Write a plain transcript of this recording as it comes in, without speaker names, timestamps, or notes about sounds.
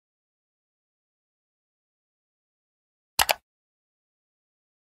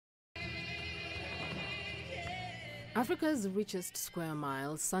Africa's richest square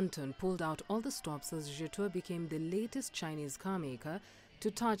mile, Sunton, pulled out all the stops as Jetour became the latest Chinese car maker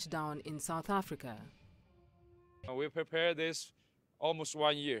to touch down in South Africa. We prepared this almost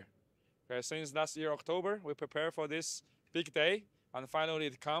 1 year. Okay, since last year, October, we prepare for this big day, and finally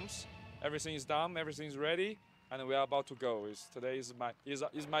it comes. Everything is done, everything is ready, and we are about to go. Today is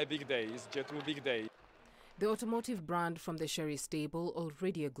my big day, it's Jetour big day. The automotive brand from the Sherry stable,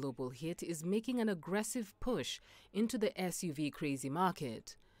 already a global hit, is making an aggressive push into the SUV crazy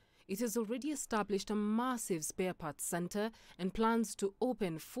market. It has already established a massive spare parts center and plans to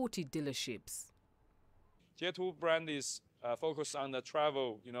open 40 dealerships. Jetour brand is focused on the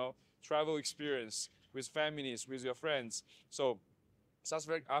travel experience with families, with your friends. So South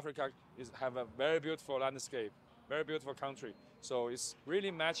Africa have a very beautiful landscape, very beautiful country. So it's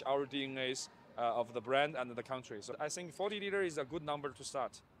really match our DNAs of the brand and the country. So I think 40 dealers is a good number to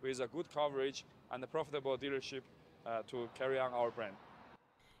start with a good coverage and a profitable dealership to carry on our brand.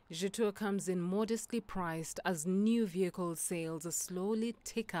 Jetour comes in modestly priced as new vehicle sales slowly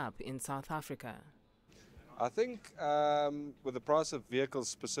tick up in South Africa. I think with the price of vehicles,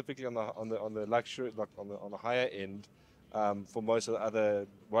 specifically on the luxury, like on the higher end, for most of the other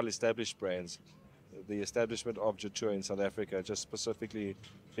well-established brands, the establishment of Jetour in South Africa, just specifically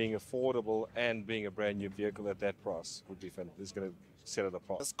being affordable and being a brand new vehicle at that price, would be fun. Is going to set it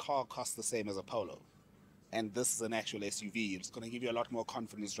apart. This car costs the same as a Polo, and this is an actual SUV. It's going to give you a lot more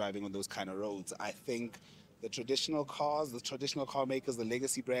confidence driving on those kind of roads. I think the traditional cars, the traditional car makers, the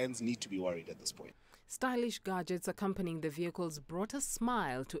legacy brands need to be worried at this point. Stylish gadgets accompanying the vehicles brought a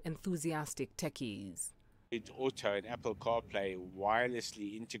smile to enthusiastic techies. Auto and Apple CarPlay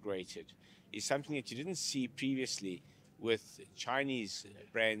wirelessly integrated is something that you didn't see previously with Chinese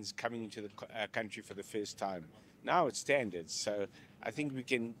brands coming into the country for the first time. Now it's standard, so I think we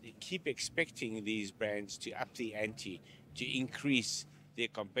can keep expecting these brands to up the ante, to increase their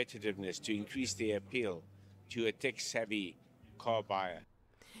competitiveness, to increase their appeal to a tech-savvy car buyer.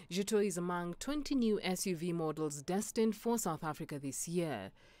 Jetour is among 20 new SUV models destined for South Africa this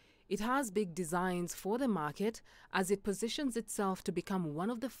year. It has big designs for the market as it positions itself to become one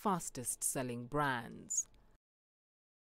of the fastest selling brands.